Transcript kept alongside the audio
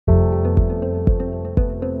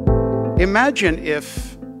Imagine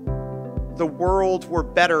if the world were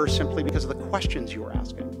better simply because of the questions you were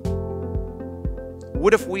asking.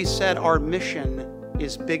 What if we said our mission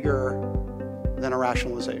is bigger than a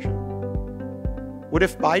rationalization? What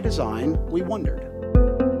if by design we wondered?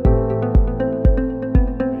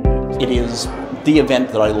 It is the event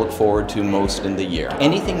that I look forward to most in the year.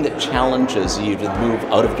 Anything that challenges you to move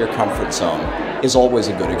out of your comfort zone is always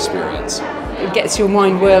a good experience. It gets your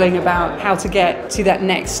mind whirling about how to get to that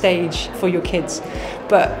next stage for your kids.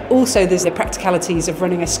 But also there's the practicalities of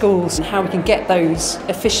running a school and how we can get those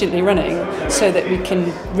efficiently running so that we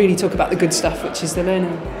can really talk about the good stuff, which is the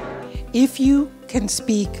learning. If you can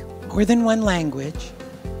speak more than one language,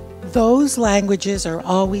 those languages are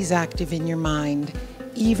always active in your mind,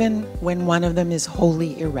 even when one of them is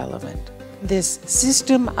wholly irrelevant. This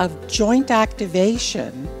system of joint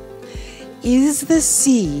activation is the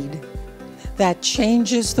seed that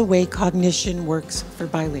changes the way cognition works for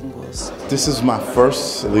bilinguals. This is my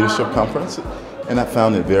first leadership conference, and I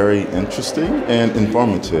found it very interesting and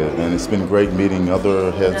informative, and it's been great meeting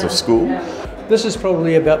other heads of school. This is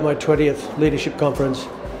probably about my 20th leadership conference.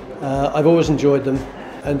 I've always enjoyed them,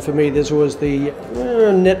 and for me there's always the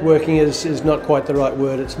networking is not quite the right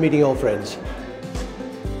word, it's meeting old friends.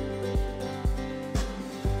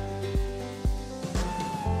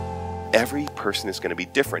 Every person is going to be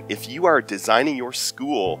different. If you are designing your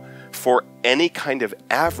school for any kind of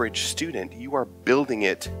average student, you are building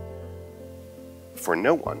it for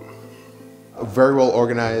no one. Very well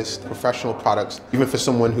organized professional products. Even for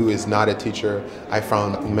someone who is not a teacher, I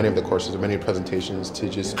found many of the courses or many presentations to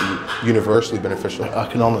just be universally beneficial. I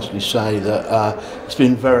can honestly say that it's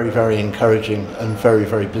been very, very encouraging and very,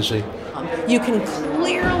 very busy. You can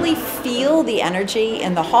clearly feel the energy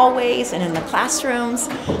in the hallways and in the classrooms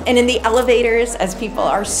and in the elevators as people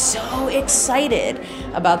are so excited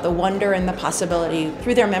about the wonder and the possibility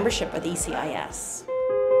through their membership with ECIS.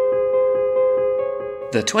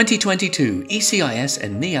 The 2022 ECIS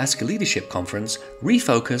and NEASC Leadership Conference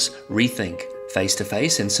Refocus, Rethink,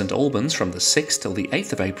 face-to-face in St Albans from the 6th till the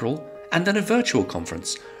 8th of April, and then a virtual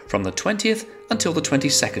conference from the 20th until the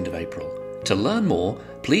 22nd of April. To learn more,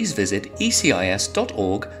 please visit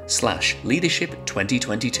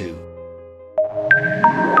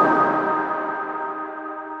ecis.org/leadership2022.